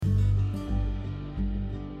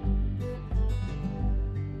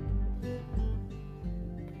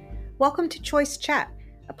Welcome to Choice Chat,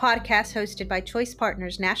 a podcast hosted by Choice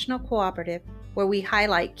Partners National Cooperative, where we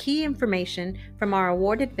highlight key information from our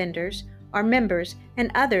awarded vendors, our members,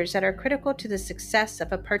 and others that are critical to the success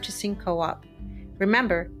of a purchasing co-op.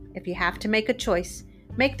 Remember, if you have to make a choice,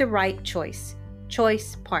 make the right choice.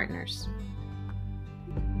 Choice Partners.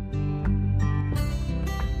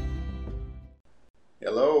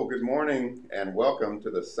 Hello, good morning, and welcome to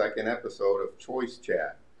the second episode of Choice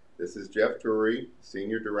Chat. This is Jeff Drury,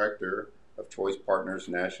 Senior Director of Choice Partners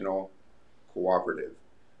National Cooperative.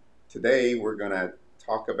 Today we're going to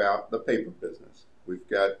talk about the paper business. We've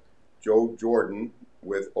got Joe Jordan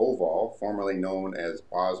with Oval, formerly known as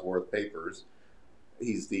Bosworth Papers.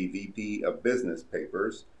 He's the VP of Business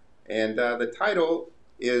Papers, and the title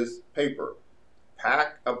is Paper.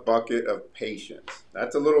 Pack a bucket of patience.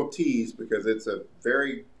 That's a little tease because it's a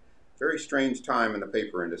very, very strange time in the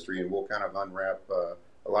paper industry, and we'll kind of unwrap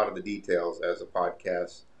a lot of the details as the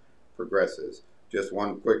podcast progresses. Just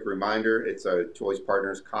one quick reminder, it's a Choice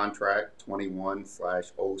Partners contract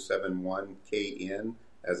 21/071KN,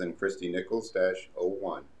 as in Christy Nichols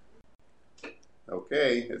 -01.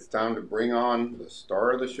 Okay, it's time to bring on the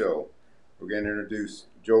star of the show. We're going to introduce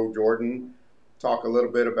Joe Jordan, talk a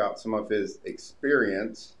little bit about some of his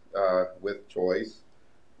experience with Choice,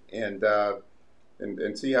 and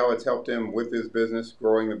see how it's helped him with his business,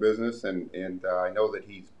 growing the business. And I know that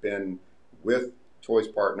he's been with Choice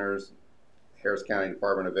Partners, Harris County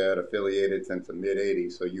Department of Ed, affiliated since the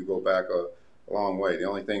mid-'80s, so you go back a long way. The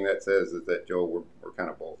only thing that says is that, Joe, we're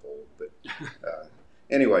kind of both old. But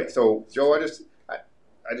anyway, so Joe, I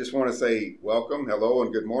just want to say welcome, hello,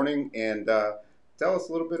 and good morning, and tell us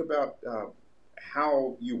a little bit about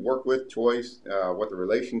how you work with Choice, what the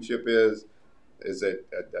relationship is. Is it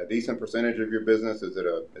a decent percentage of your business? Is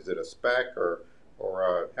it a spec, or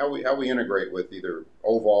how we integrate with either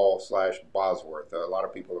Oval / Bosworth? A lot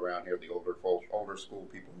of people around here, the older school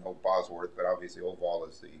people, know Bosworth, but obviously Oval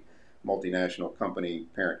is the multinational company,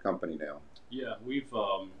 parent company now. Yeah,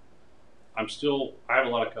 I have a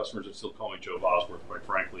lot of customers that still call me Joe Bosworth, quite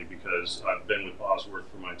frankly, because I've been with Bosworth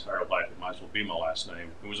for my entire life. It might as well be my last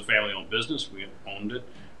name. It was a family-owned business. We owned it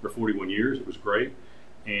for 41 years. It was great.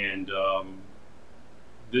 And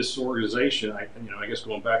this organization, I guess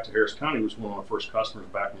going back to Harris County, was one of my first customers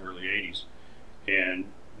back in the early 80s. And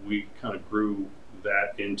we kind of grew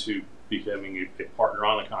that into becoming a partner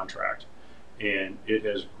on the contract. And it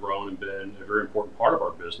has grown and been a very important part of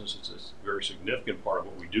our business. It's a very significant part of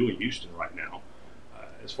what we do in Houston right now.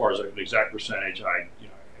 As far as an exact percentage, I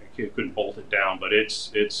couldn't bolt it down, but it's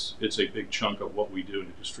a big chunk of what we do,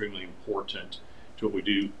 and it's extremely important to what we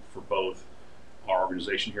do for both our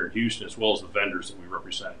organization here in Houston as well as the vendors that we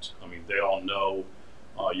represent. I mean, they all know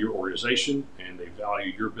your organization, and they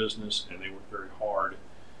value your business, and they work very hard,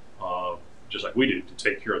 just like we do, to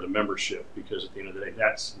take care of the membership, because at the end of the day,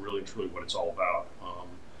 that's really truly what it's all about.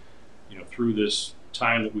 Through this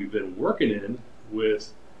time that we've been working in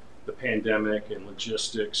with the pandemic and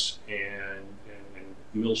logistics and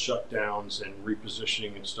mill shutdowns and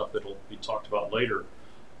repositioning and stuff that'll be talked about later,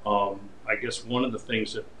 I guess one of the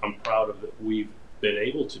things that I'm proud of that we've been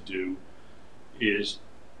able to do is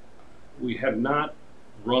we have not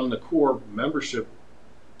run the core membership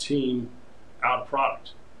team out of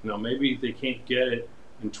product. Now, maybe they can't get it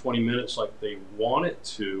in 20 minutes like they want it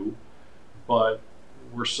to, but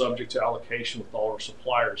we're subject to allocation with all our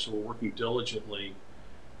suppliers, so we're working diligently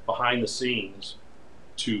behind the scenes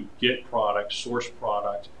to get product, source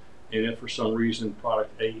product, and if for some reason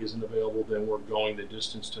product A isn't available, then we're going the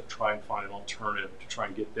distance to try and find an alternative to try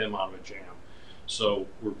and get them out of a jam. So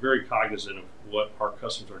we're very cognizant of what our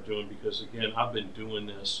customers are doing, because again, I've been doing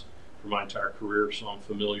this for my entire career, so I'm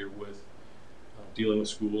familiar with dealing with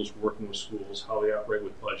schools, working with schools, how they operate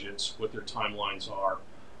with budgets, what their timelines are,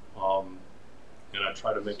 and I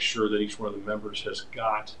try to make sure that each one of the members has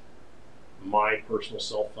got my personal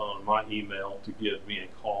cell phone, my email, to give me a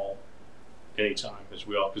call anytime, because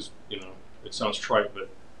it sounds trite, but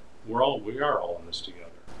we are all in this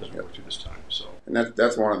together as we work through this time. So, and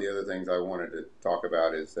that's one of the other things I wanted to talk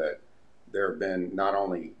about, is that there have been, not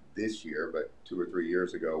only this year, but 2 or 3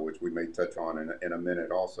 years ago, which we may touch on in a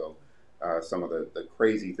minute also, some of the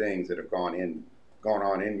crazy things that have gone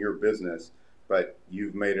on in your business, but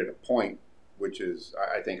you've made it a point, which is,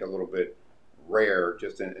 I think, a little bit rare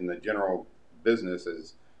just in the general business,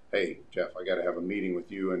 is, hey, Jeff, I got to have a meeting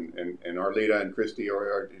with you and Arlita and Christy,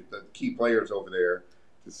 or the key players over there,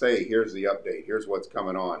 to say, here's the update, here's what's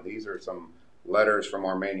coming on. These are some letters from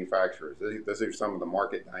our manufacturers. These are some of the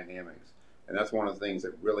market dynamics. And that's one of the things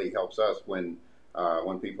that really helps us when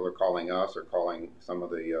people are calling us or calling some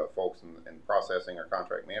of the folks in processing or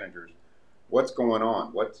contract managers. what's going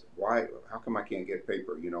on? Why? How come I can't get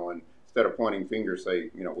paper? And instead of pointing fingers,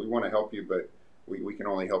 say, we want to help you, but we can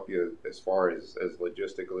only help you as far as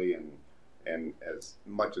logistically and as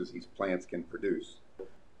much as these plants can produce.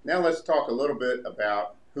 Now let's talk a little bit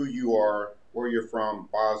about who you are, where you're from,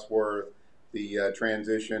 Bosworth, the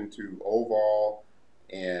transition to Oval,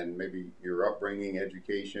 and maybe your upbringing,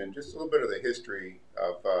 education, just a little bit of the history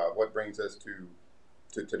of what brings us to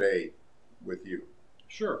today with you.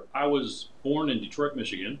 Sure. I was born in Detroit,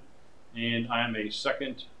 Michigan, and I am a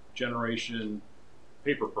second generation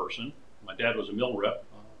paper person. My dad was a mill rep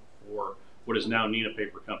for what is now Neenah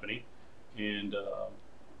Paper Company, and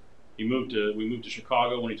we moved to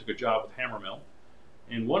Chicago when he took a job with Hammer Mill.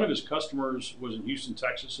 And one of his customers was in Houston,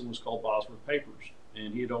 Texas, and was called Bosworth Papers.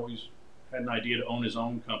 And he had always had an idea to own his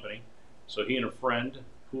own company. So he and a friend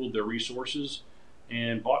pooled their resources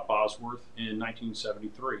and bought Bosworth in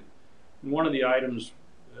 1973. And one of the items,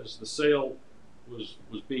 as the sale was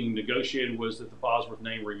being negotiated, was that the Bosworth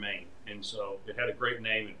name remained. And so it had a great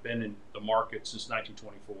name. It had been in the market since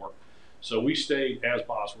 1924. So we stayed as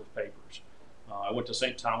Bosworth Papers. I went to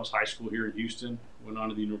St. Thomas High School here in Houston, went on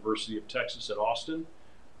to the University of Texas at Austin,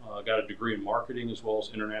 got a degree in marketing as well as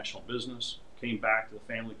international business, came back to the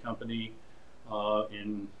family company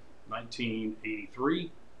in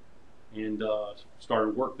 1983 and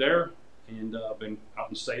started work there, and been out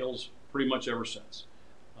in sales pretty much ever since.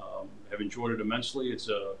 Have enjoyed it immensely. It's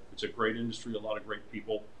a great industry, a lot of great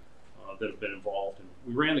people that have been involved. And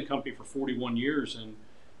we ran the company for 41 years, and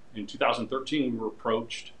in 2013 we were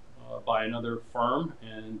approached by another firm,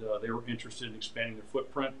 and they were interested in expanding their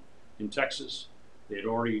footprint in Texas. They had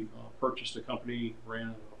already purchased a company,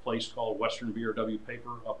 ran a place called Western BRW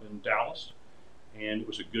Paper up in Dallas, and it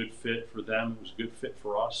was a good fit for them. It was a good fit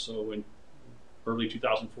for us. So in early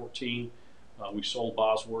 2014, we sold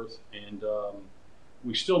Bosworth, and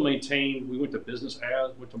we still maintain. We went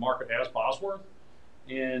to market as Bosworth,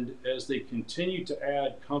 and as they continued to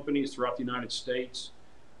add companies throughout the United States.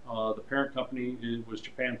 The parent company was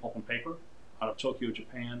Japan Pulp and Paper out of Tokyo,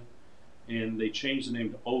 Japan, and they changed the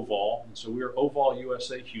name to Oval. And so we are Oval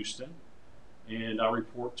USA Houston, and I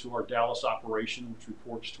report to our Dallas operation, which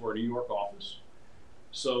reports to our New York office.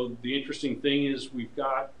 So the interesting thing is we've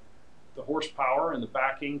got the horsepower and the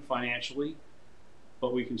backing financially,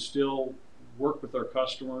 but we can still work with our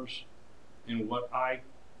customers in what I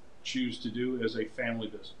choose to do as a family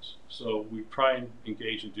business. So we try and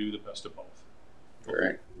engage and do the best of both.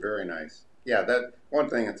 Very, very nice. Yeah, that one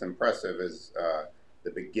thing that's impressive is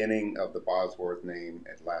the beginning of the Bosworth name.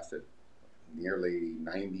 It lasted nearly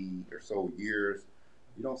 90 or so years.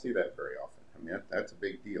 You don't see that very often. I mean, that's a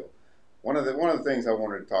big deal. One of the things I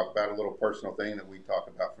wanted to talk about, a little personal thing that we talk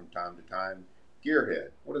about from time to time, gearhead.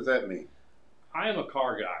 What does that mean? I am a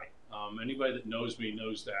car guy. Anybody that knows me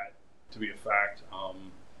knows that to be a fact.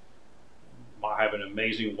 I have an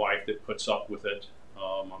amazing wife that puts up with it.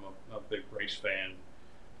 I'm a big race fan.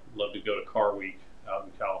 Love to go to Car Week out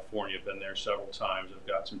in California. Been there several times. I've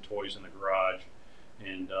got some toys in the garage,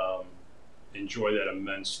 and enjoy that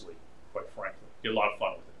immensely, quite frankly. Get a lot of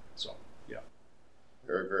fun with it. So, yeah.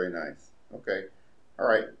 Very, very nice. Okay. All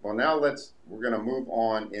right. Well, now we're going to move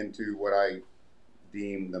on into what I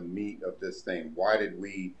deem the meat of this thing. Why did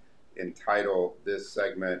we entitle this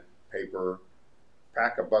segment Paper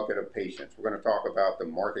Pack a Bucket of Patience? We're going to talk about the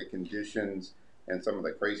market conditions and some of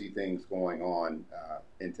the crazy things going on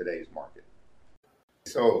in today's market.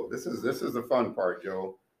 So this is the fun part,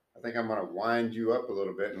 Joe. I think I'm going to wind you up a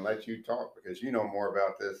little bit and let you talk because you know more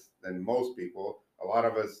about this than most people. A lot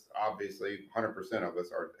of us, obviously, 100% of us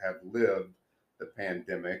have lived the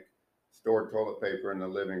pandemic, stored toilet paper in the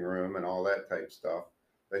living room and all that type stuff.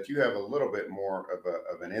 But you have a little bit more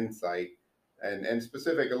of an insight and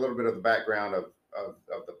specific, a little bit of the background of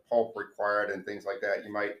the pulp required and things like that.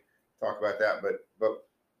 You might talk about that, but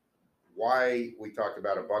why we talked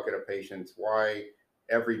about a bucket of patience, why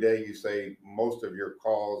every day you say most of your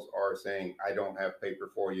calls are saying, I don't have paper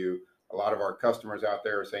for you. A lot of our customers out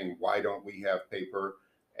there are saying, why don't we have paper?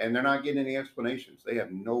 And they're not getting any explanations. They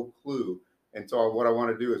have no clue. And so what I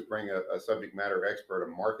want to do is bring a subject matter expert, a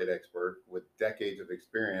market expert with decades of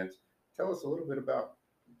experience. Tell us a little bit about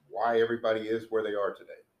why everybody is where they are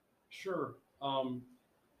today. Sure.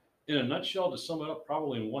 In a nutshell, to sum it up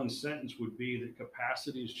probably in one sentence would be that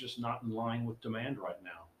capacity is just not in line with demand right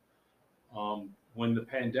now. When the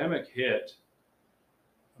pandemic hit,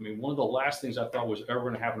 I mean, one of the last things I thought was ever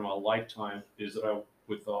going to happen in my lifetime is that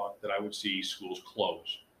I would see schools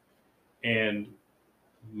close. And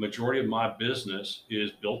majority of my business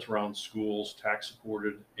is built around schools, tax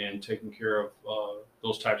supported, and taking care of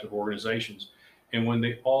those types of organizations. And when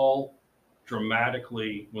they all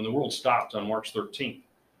dramatically, when the world stopped on March 13th,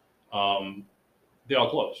 they all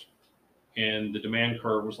closed. And the demand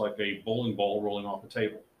curve was like a bowling ball rolling off a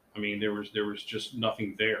table. I mean, there was just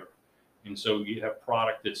nothing there. And so you have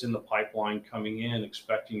product that's in the pipeline coming in,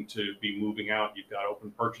 expecting to be moving out. You've got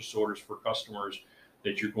open purchase orders for customers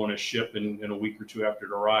that you're going to ship in a week or two after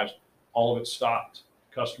it arrives. All of it stopped.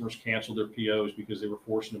 Customers canceled their POs because they were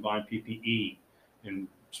forced into buying PPE and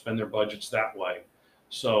spend their budgets that way.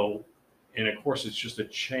 So, and of course, it's just a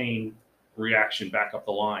chain reaction back up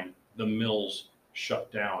the line. The mills shut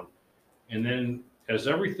down. And then as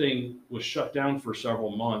everything was shut down for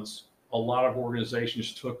several months, a lot of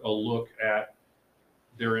organizations took a look at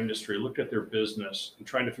their industry, looked at their business, and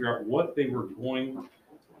trying to figure out what they were going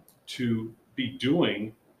to be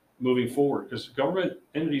doing moving forward. Because government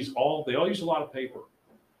entities, they all use a lot of paper.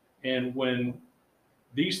 And when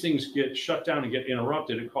these things get shut down and get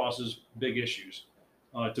interrupted, it causes big issues.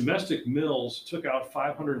 Domestic mills took out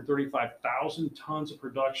 535,000 tons of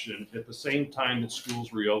production at the same time that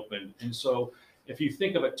schools reopened. And so if you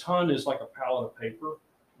think of a ton as like a pallet of paper,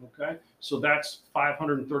 okay, so that's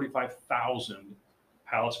 535,000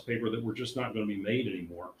 pallets of paper that were just not going to be made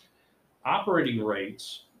anymore. Operating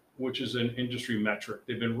rates, which is an industry metric,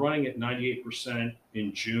 they've been running at 98%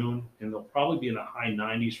 in June, and they'll probably be in the high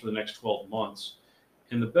 90s for the next 12 months.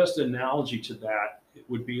 And the best analogy to that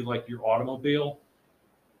would be like your automobile.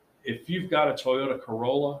 If you've got a Toyota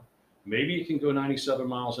Corolla, maybe it can go 97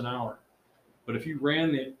 miles an hour. But if you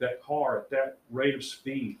ran that car at that rate of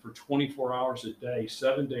speed for 24 hours a day,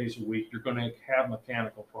 7 days a week, you're going to have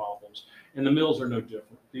mechanical problems. And the mills are no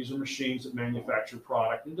different. These are machines that manufacture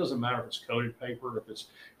product. It doesn't matter if it's coated paper, if it's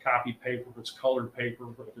copy paper, if it's colored paper,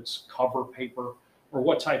 if it's cover paper, or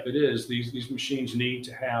what type it is. These machines need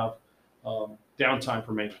to have downtime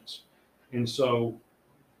for maintenance. And so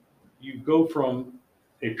you go from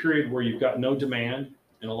a period where you've got no demand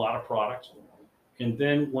and a lot of product. And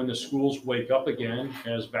then when the schools wake up again,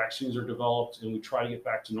 as vaccines are developed and we try to get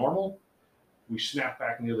back to normal, we snap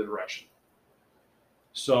back in the other direction.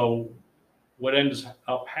 So what ends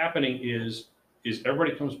up happening is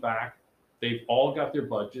everybody comes back. They've all got their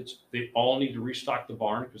budgets. They all need to restock the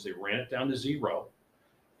barn because they ran it down to zero.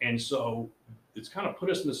 And so it's kind of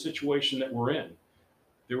put us in the situation that we're in.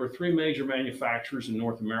 There were three major manufacturers in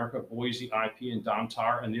North America, Boise, IP, and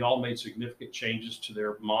Domtar, and they all made significant changes to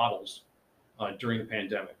their models during the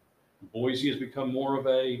pandemic. Boise has become more of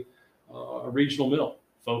a regional mill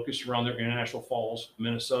focused around their International Falls,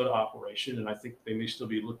 Minnesota operation, and I think they may still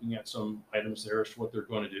be looking at some items there as to what they're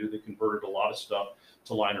going to do. They converted a lot of stuff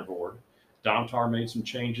to linerboard. Domtar made some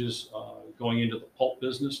changes going into the pulp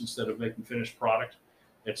business instead of making finished product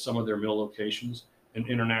at some of their mill locations, and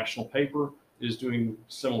International Paper is doing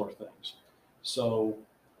similar things. So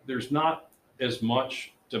there's not as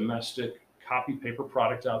much domestic copy paper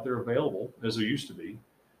product out there available as there used to be.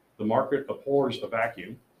 The market abhors a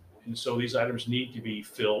vacuum, and so these items need to be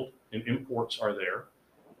filled, and imports are there.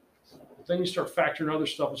 But then you start factoring other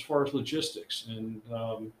stuff as far as logistics, and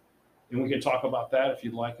we can talk about that if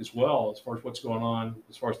you'd like as well, as far as what's going on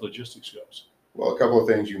as far as logistics goes. Well, a couple of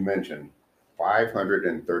things you mentioned.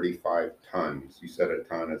 535 tons. You said a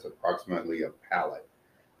ton is approximately a pallet.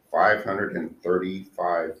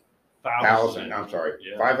 535,000. I'm sorry.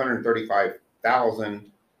 Yeah.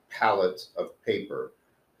 535,000 pallets of paper.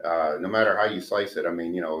 No matter how you slice it, I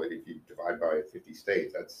mean, you know, if you divide by 50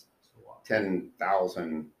 states, that's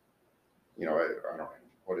 10,000. You know, I don't know,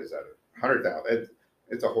 what is that? 100,000.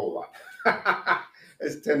 It's a whole lot.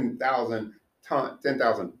 It's 10,000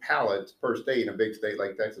 pallets per state. In a big state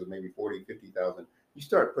like Texas, maybe 40, 50,000. You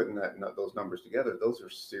start putting those numbers together, those are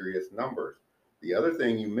serious numbers. The other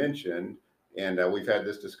thing you mentioned, and we've had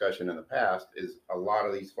this discussion in the past, is a lot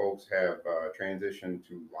of these folks have transitioned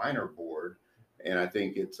to linerboard, and I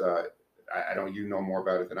think it's, I don't, you know more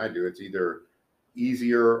about it than I do. It's either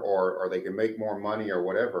easier or they can make more money or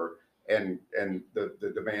whatever, and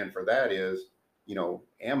the demand for that is, you know,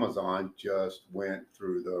 Amazon just went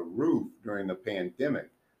through the roof during the pandemic.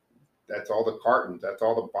 That's all the cartons, that's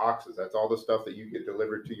all the boxes, that's all the stuff that you get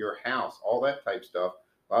delivered to your house, all that type stuff.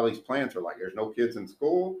 A lot of these plants are like, there's no kids in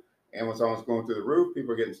school. Amazon's going through the roof.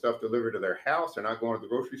 People are getting stuff delivered to their house. They're not going to the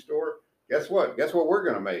grocery store. Guess what? Guess what we're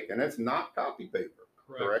going to make? And it's not copy paper.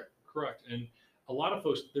 Correct. And a lot of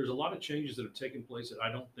folks, there's a lot of changes that have taken place that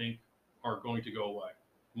I don't think are going to go away.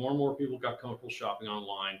 More and more people got comfortable shopping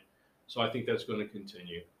online. So I think that's going to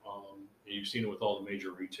continue. You've seen it with all the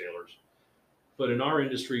major retailers. But in our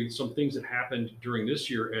industry, some things that happened during this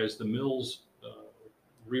year as the mills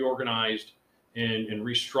reorganized and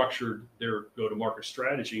restructured their go-to-market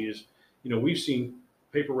strategy is, you know, we've seen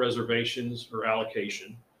paper reservations or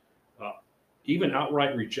allocation even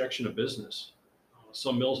outright rejection of business.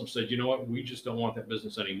 Some mills have said, you know what, we just don't want that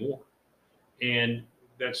business anymore. And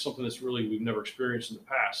that's something that's really we've never experienced in the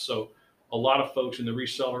past. So a lot of folks in the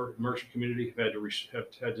reseller merchant community have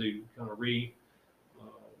had to kind of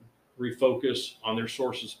refocus on their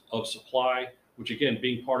sources of supply. Which again,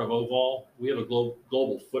 being part of Oval, we have a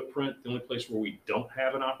global footprint. The only place where we don't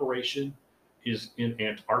have an operation is in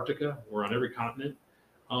Antarctica. We're on every continent.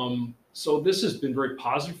 So this has been very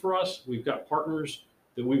positive for us. We've got partners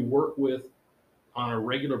that we work with on a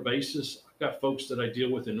regular basis. I've got folks that I deal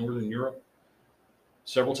with in Northern Europe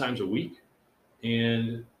several times a week,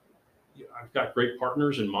 and I've got great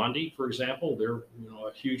partners in Mondi, for example. They're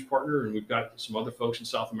a huge partner, and we've got some other folks in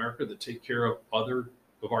South America that take care of other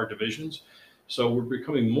of our divisions. So we're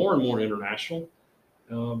becoming more and more international.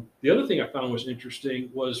 The other thing I found was interesting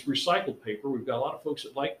was recycled paper. We've got a lot of folks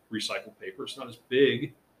that like recycled paper. It's not as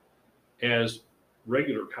big as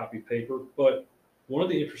regular copy paper, but one of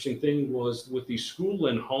the interesting things was with the school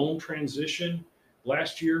and home transition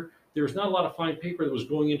last year, there was not a lot of fine paper that was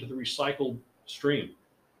going into the recycled stream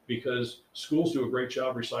because schools do a great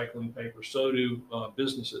job recycling paper, so do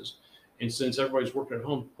businesses. And since everybody's working at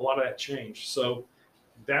home, a lot of that changed. So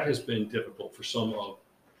that has been difficult for some of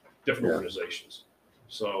different organizations.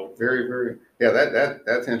 So very,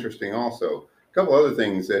 that's interesting. Also, a couple other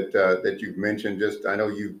things that you've mentioned. Just I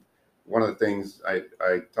know one of the things I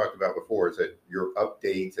talked about before is that your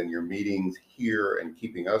updates and your meetings here and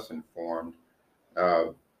keeping us informed.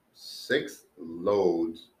 6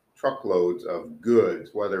 truckloads of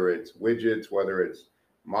goods, whether it's widgets, whether it's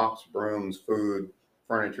mops, brooms, food,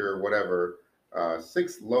 furniture, whatever.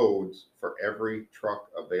 6 loads for every truck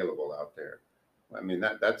available out there. I mean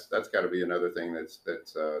that's got to be another thing that's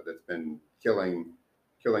been killing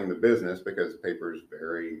the business because paper is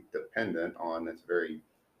very dependent on it's very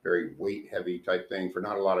weight heavy type thing for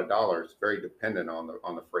not a lot of dollars. Very dependent on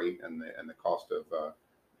the freight and the cost of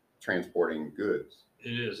transporting goods.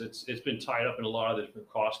 It is. It's been tied up in a lot of the different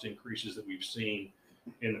cost increases that we've seen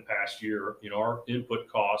in the past year. Our input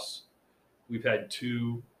costs, we've had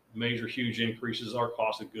 2 major huge increases. Our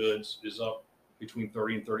cost of goods is up between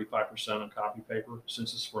 30 and 35% on copy paper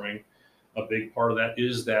since the spring. A big part of that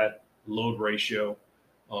is that load ratio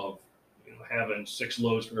of having 6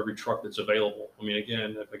 loads for every truck that's available. I mean,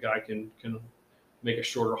 again, if a guy can make a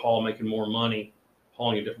shorter haul, making more money,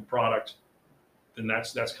 hauling a different product, then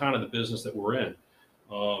that's kind of the business that we're in.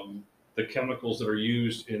 The chemicals that are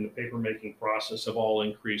used in the paper making process have all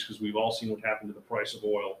increased because we've all seen what happened to the price of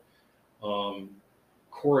oil.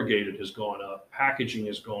 Corrugated has gone up, packaging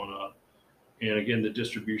has gone up, and again, the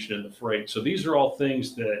distribution and the freight. So these are all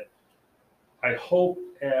things that I hope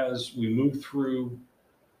as we move through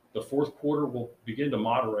the fourth quarter will begin to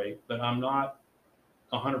moderate, but I'm not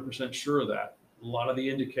 100% sure of that. A lot of the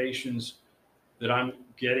indications that I'm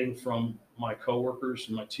getting from my coworkers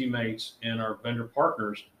and my teammates and our vendor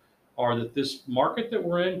partners are that this market that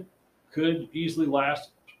we're in could easily last,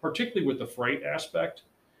 particularly with the freight aspect,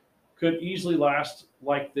 could easily last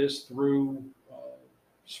like this through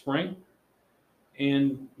spring.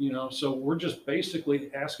 And, so we're just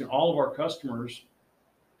basically asking all of our customers,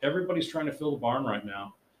 everybody's trying to fill the barn right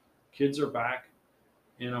now. Kids are back,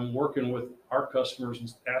 and I'm working with our customers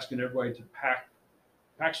and asking everybody to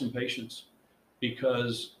pack some patience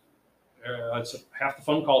because it's half the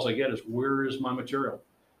phone calls I get is where is my material?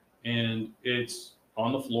 And it's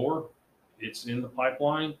on the floor, it's in the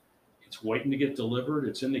pipeline, it's waiting to get delivered,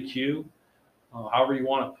 it's in the queue, however you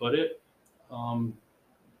want to put it.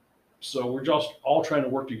 So we're just all trying to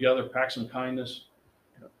work together, pack some kindness,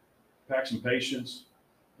 pack some patience.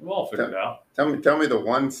 We'll all figure it out. Tell me the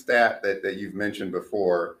one stat that you've mentioned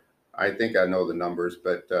before. I think I know the numbers,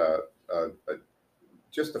 but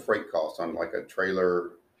just the freight cost on like a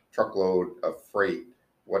truckload of freight,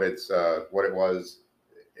 what it was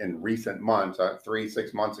in recent months,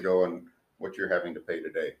 3-6 months ago, and what you're having to pay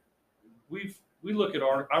today. We look at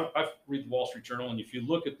I read the Wall Street Journal, and if you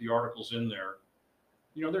look at the articles in there,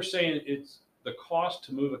 they're saying it's the cost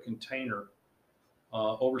to move a container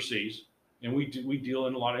overseas, and we deal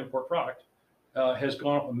in a lot of import product, has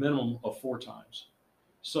gone up a minimum of 4 times.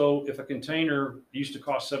 So if a container used to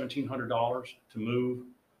cost $1,700 to move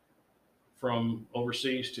from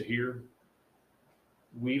overseas to here,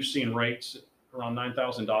 we've seen rates around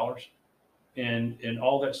 $9,000, and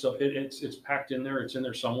all that stuff. It's packed in there. It's in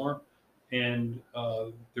there somewhere, and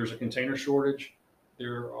there's a container shortage.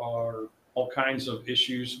 There are all kinds of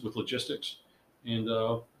issues with logistics, and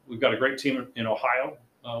we've got a great team in Ohio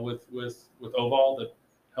with Oval that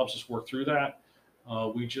helps us work through that.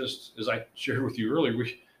 We just, as I shared with you earlier,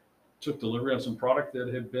 we took delivery on some product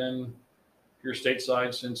that had been here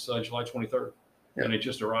stateside since July 23rd, and it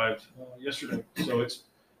just arrived yesterday. So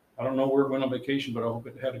I don't know where it went on vacation, but I hope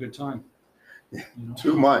it had a good time. You know?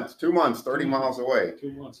 2 months, 30 miles away.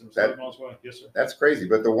 2 months, and 30 miles away. Yes, sir. That's crazy.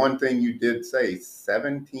 But the one thing you did say,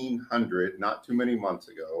 1,700, not too many months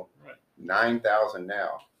ago, right. 9,000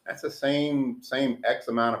 now. That's the same X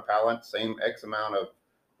amount of pallets, same X amount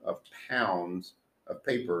of pounds of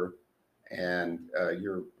paper, and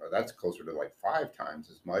that's closer to like 5 times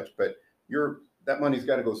as much. But that money's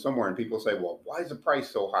got to go somewhere, and people say, well, why is the price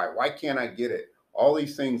so high? Why can't I get it? All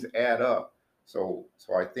these things add up. So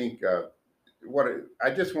I think I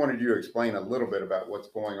just wanted you to explain a little bit about what's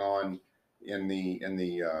going on in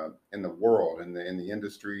the world, in the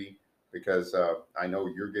industry, because I know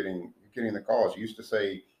you're getting the calls.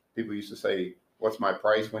 People used to say, what's my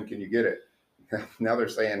price? When can you get it? Now they're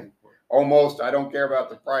saying, almost, I don't care about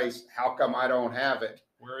the price. How come I don't have it?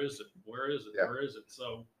 Where is it? Yeah. Where is it?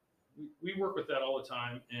 So we work with that all the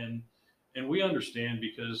time, and we understand,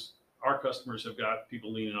 because our customers have got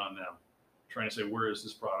people leaning on them, trying to say, where is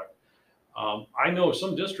this product? I know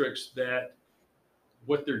some districts that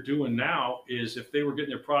what they're doing now is, if they were getting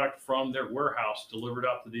their product from their warehouse delivered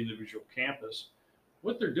out to the individual campus,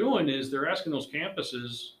 what they're doing is they're asking those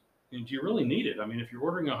campuses, do you really need it? I mean, if you're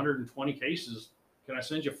ordering 120 cases, can I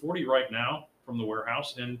send you 40 right now from the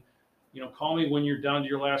warehouse? And, call me when you're down to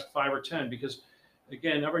your last 5 or 10, because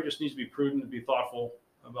again, everybody just needs to be prudent and be thoughtful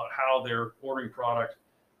about how they're ordering product.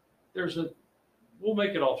 We'll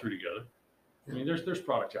make it all through together. I mean, there's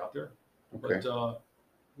product out there, okay. But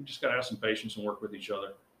we just got to have some patience and work with each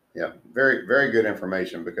other. Yeah, very, very good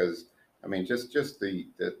information, because I mean, just the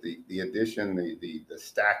addition, the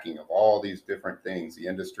stacking of all these different things, the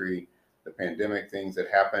industry, the pandemic things that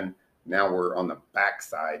happen. Now we're on the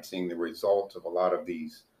backside seeing the results of a lot of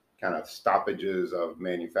these kind of stoppages of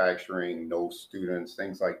manufacturing, no students,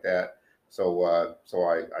 things like that. So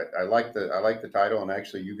I like the title, and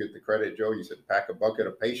actually you get the credit, Joe. You said pack a bucket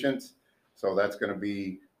of patience. So that's going to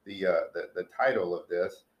be the title of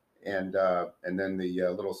this, and then the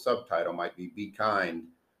little subtitle might be kind.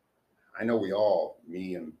 I know we all,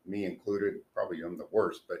 me included, probably I'm the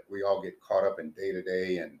worst, but we all get caught up in day to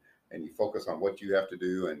day, and you focus on what you have to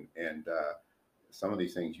do, and some of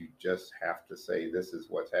these things you just have to say, this is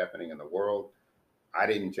what's happening in the world. I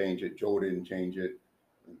didn't change it. Joe didn't change it.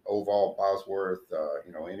 Oval, Bosworth,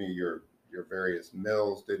 any of your various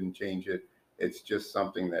mills didn't change it. It's just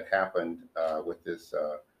something that happened with this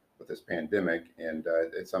pandemic, and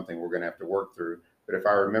it's something we're going to have to work through. But if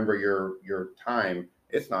I remember your time,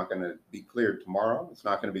 it's not going to be cleared tomorrow. It's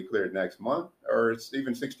not going to be cleared next month, or it's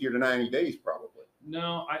even 60 to 90 days probably.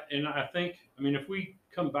 No, I think, if we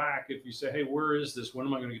come back, if you say, hey, where is this? When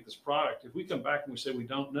am I going to get this product? If we come back and we say we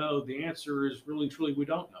don't know, the answer is really and truly we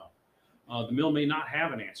don't know. The mill may not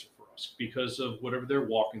have an answer for us because of whatever they're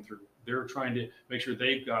walking through. They're trying to make sure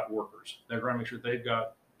they've got workers. They're trying to make sure they've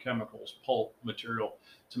got chemicals, pulp, material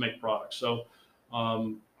to make products. So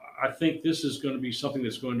I think this is going to be something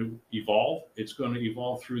that's going to evolve. It's going to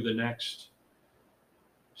evolve through the next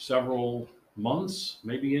several months,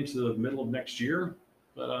 maybe into the middle of next year.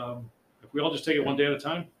 But if we all just take it one day at a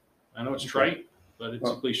time, I know it's trite, but it's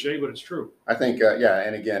a cliche, but it's true. I think,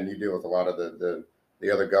 and again, you deal with a lot of the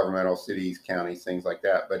other governmental cities, counties, things like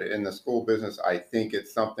that. But in the school business, I think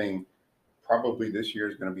it's something probably this year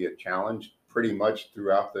is going to be a challenge pretty much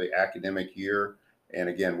throughout the academic year. And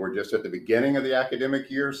again, we're just at the beginning of the academic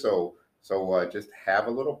year. So just have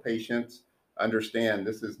a little patience. Understand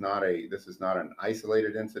this is not an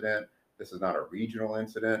isolated incident. This is not a regional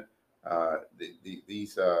incident.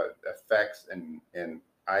 These effects and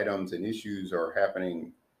items and issues are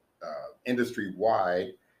happening industry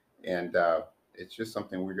wide, and it's just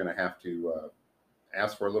something we're going to have to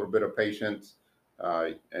ask for a little bit of patience.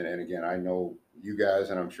 And again, I know you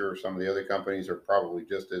guys, and I'm sure some of the other companies are probably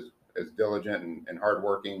just as diligent and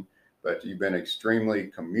hardworking, but you've been extremely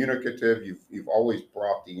communicative. You've always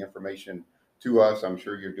brought the information to us. I'm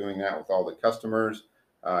sure you're doing that with all the customers.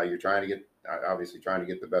 You're trying to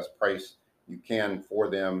get the best price you can for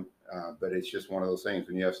them. But it's just one of those things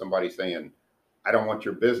when you have somebody saying, I don't want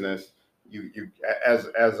your business, you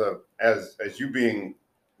as you being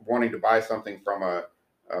wanting to buy something from a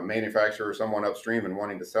manufacturer or someone upstream and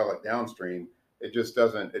wanting to sell it downstream, it just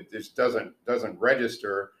doesn't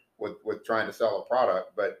register with trying to sell a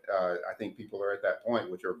product. But I think people are at that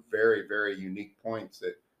point, which are very, very unique points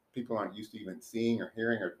that people aren't used to even seeing or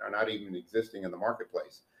hearing, or are not even existing in the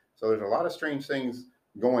marketplace. So there's a lot of strange things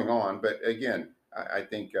going on. But again, I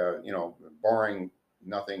think, barring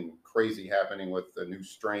nothing crazy happening with the new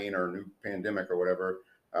strain or new pandemic or whatever,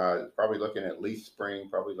 probably looking at least spring,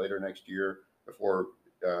 probably later next year before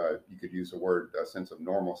you could use the word sense of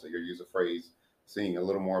normalcy, or use a phrase, seeing a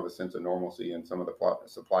little more of a sense of normalcy in some of the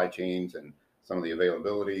supply chains and some of the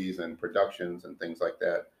availabilities and productions and things like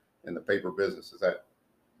that in the paper business. Is that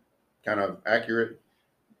kind of accurate?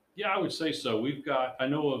 Yeah, I would say so. I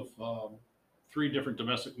know of 3 different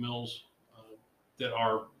domestic mills that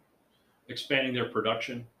are expanding their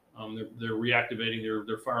production. They're reactivating.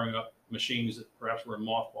 They're firing up machines that perhaps were in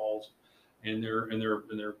mothballs, and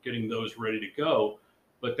they're getting those ready to go.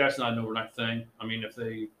 But that's not an overnight thing. I mean, if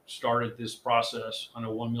they started this process, I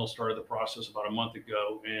know one mill started the process about a month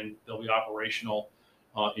ago, and they'll be operational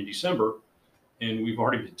in December. And we've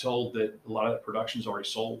already been told that a lot of that production is already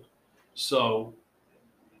sold. So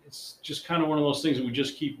it's just kind of one of those things that we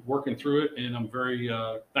just keep working through it. And I'm very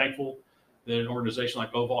thankful that an organization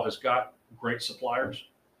like Oval has got great suppliers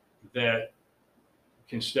that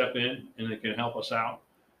can step in and they can help us out.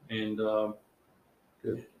 And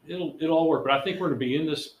it'll all work. But I think we're going to be in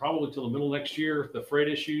this probably till the middle of next year. The freight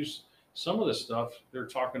issues, some of this stuff, they're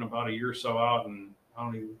talking about a year or so out, and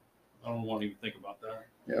I don't want to even think about that.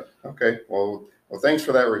 Yeah. Okay. Well, thanks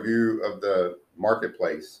for that review of the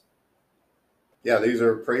marketplace. Yeah, these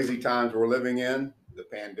are crazy times we're living in. The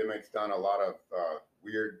pandemic's done a lot of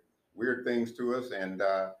weird things to us, and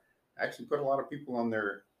actually put a lot of people on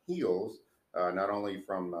their heels. Not only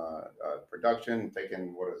from production,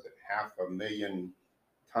 taking 500,000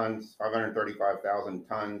 tons, 535,000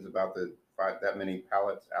 tons, about that many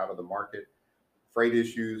pallets out of the market, freight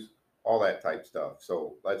issues, all that type stuff.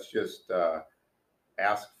 So let's just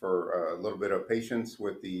ask for a little bit of patience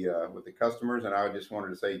with the customers. And I just wanted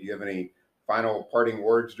to say, do you have any final parting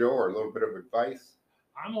words, Joe, or a little bit of advice?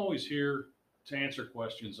 I'm always here to answer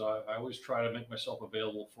questions. I always try to make myself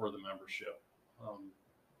available for the membership.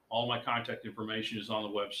 All my contact information is on the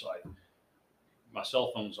website. My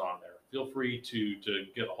cell phone's on there. Feel free to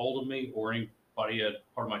get a hold of me or anybody at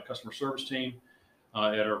part of my customer service team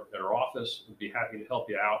at our office. We'd be happy to help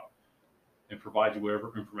you out and provide you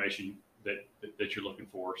whatever information that you're looking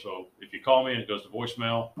for. So if you call me and it goes to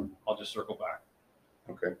voicemail, I'll just circle back.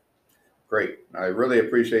 Okay, great. I really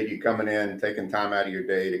appreciate you coming in, taking time out of your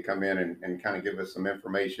day to come in and kind of give us some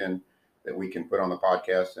information that we can put on the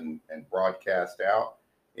podcast and broadcast out.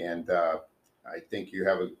 And I think you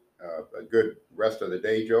have a good rest of the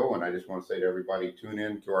day, Joe. And I just want to say to everybody, tune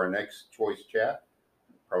in to our next Choice Chat,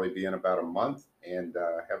 probably be in about a month, and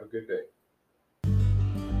have a good day.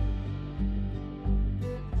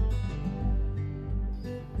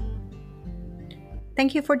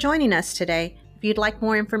 Thank you for joining us today. If you'd like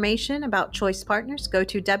more information about Choice Partners, go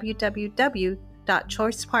to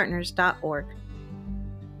www.choicepartners.org.